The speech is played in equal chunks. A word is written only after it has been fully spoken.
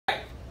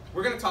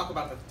we're going to talk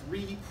about the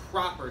 3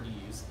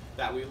 properties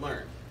that we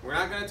learned. We're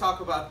not going to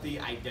talk about the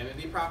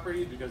identity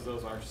properties because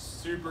those are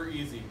super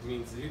easy. It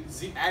means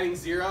adding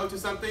 0 to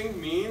something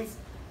means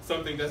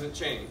something doesn't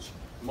change.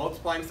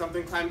 Multiplying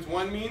something times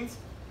 1 means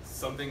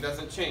something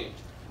doesn't change.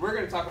 We're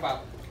going to talk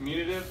about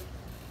commutative,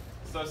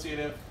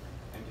 associative,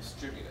 and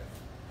distributive.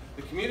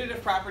 The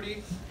commutative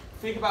property,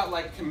 think about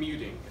like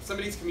commuting. If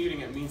somebody's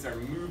commuting, it means they're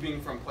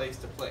moving from place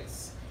to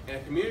place. In a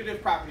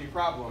commutative property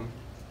problem,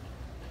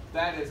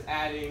 that is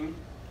adding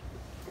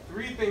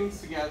 3 things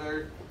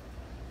together,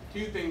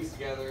 2 things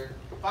together,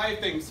 5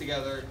 things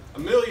together,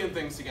 1,000,000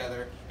 things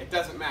together. It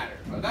doesn't matter.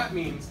 But that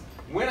means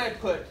when I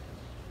put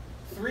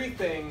 3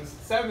 things,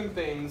 7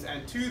 things,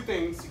 and 2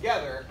 things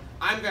together,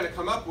 I'm going to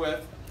come up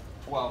with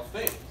 12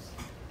 things.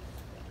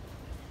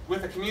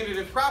 With a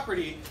commutative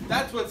property,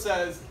 that's what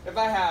says if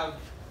I have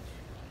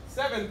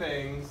 7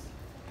 things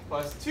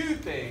plus 2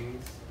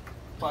 things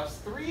plus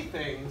 3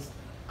 things,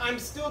 I'm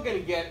still going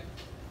to get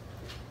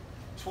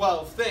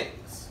 12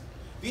 things.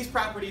 These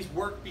properties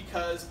work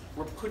because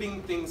we're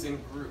putting things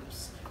in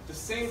groups. The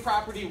same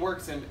property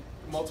works in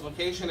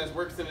multiplication as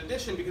works in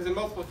addition, because in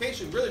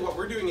multiplication, really what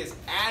we're doing is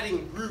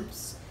adding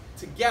groups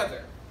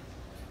together.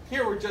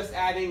 Here we're just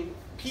adding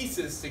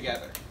pieces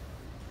together.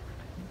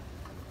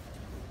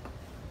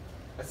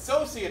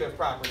 Associative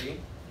property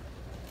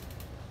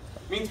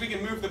means we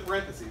can move the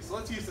parentheses. So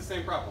let's use the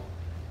same problem.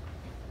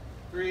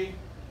 3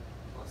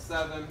 plus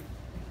 7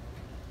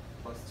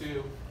 plus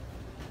 2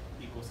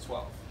 equals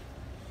 12.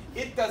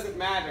 It doesn't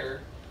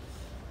matter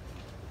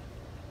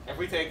if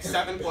we take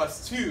 7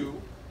 plus 2,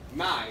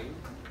 9,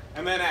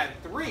 and then add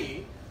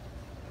 3,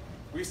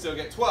 we still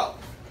get 12.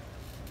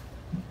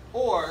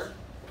 Or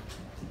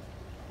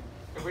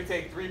if we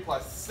take 3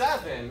 plus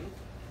 7,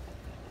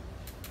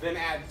 then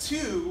add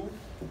 2,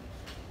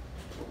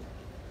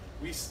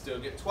 we still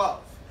get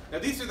 12. Now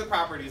these are the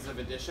properties of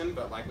addition,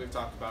 but like we've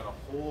talked about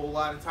a whole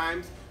lot of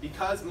times,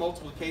 because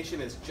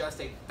multiplication is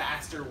just a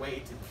faster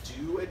way to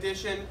do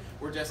addition,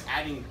 we're just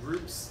adding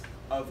groups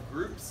of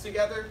groups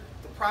together,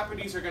 the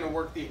properties are going to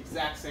work the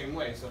exact same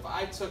way. So if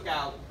I took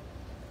out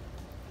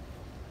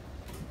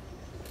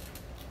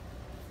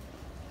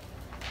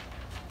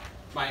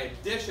my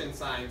addition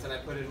signs and I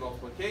put in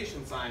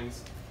multiplication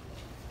signs,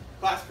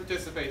 class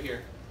participate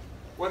here.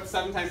 What's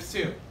 7 times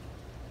 2?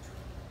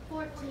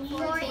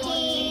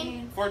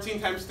 14. 14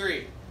 times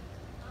 3.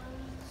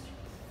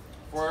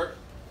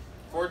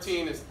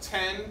 14 is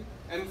 10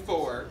 and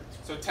 4.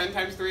 So 10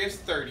 times 3 is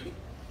 30.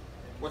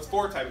 What's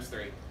 4 times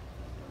 3?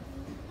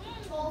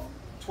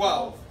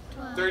 12.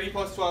 30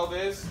 plus 12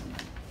 is?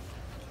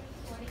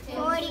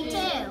 42.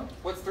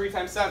 What's 3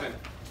 times 7?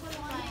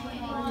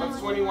 21. What's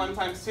 21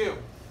 times 2?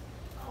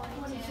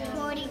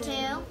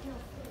 42.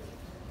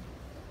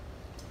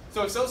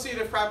 So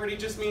associative property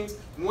just means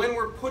when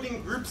we're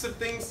putting groups of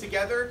things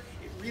together,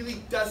 it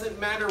really doesn't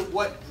matter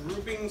what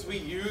groupings we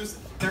use.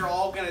 They're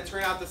all going to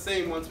turn out the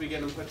same once we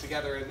get them put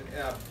together in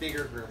a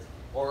bigger group,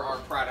 or our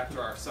product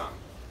or our sum.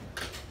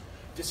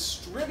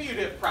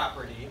 Distributive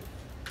property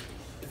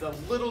is a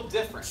little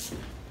different.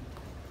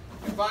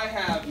 If I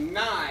have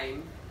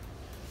 9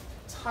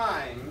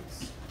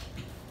 times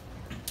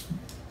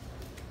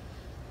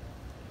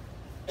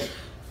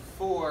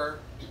 4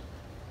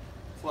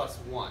 plus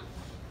 1.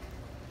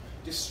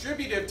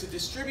 Distributive, to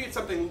distribute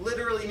something,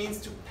 literally means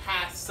to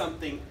pass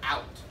something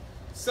out.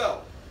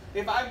 So,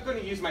 if I'm going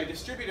to use my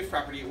distributive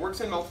property, it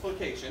works in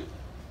multiplication,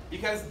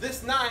 because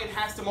this 9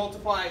 has to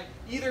multiply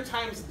either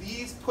times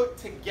these put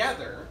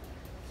together,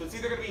 so it's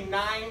either going to be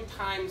 9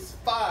 times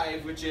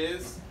 5, which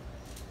is,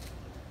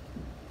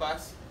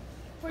 class?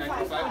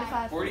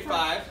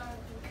 45.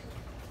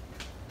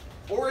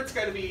 Or it's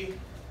going to be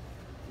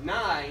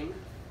 9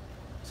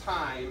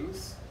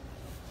 times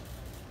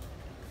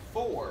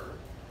 4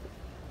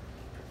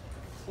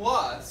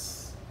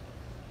 plus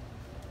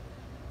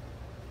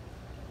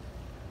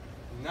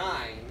 9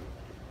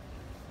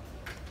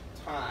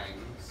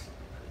 times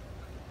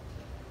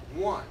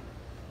 1.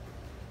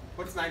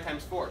 What's 9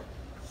 times 4?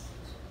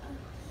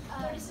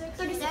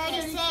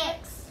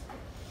 36.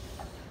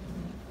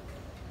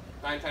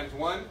 9 times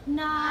 1?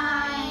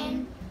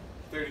 9.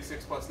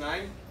 36 plus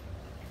 9?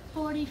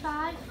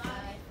 45.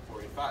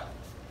 45.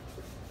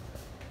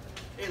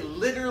 It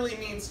literally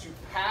means to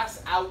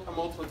pass out a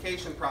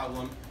multiplication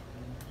problem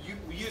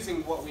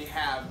using what we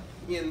have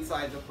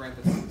inside the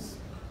parentheses.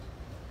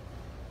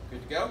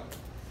 Good to go?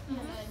 Good.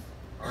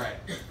 All right,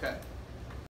 okay.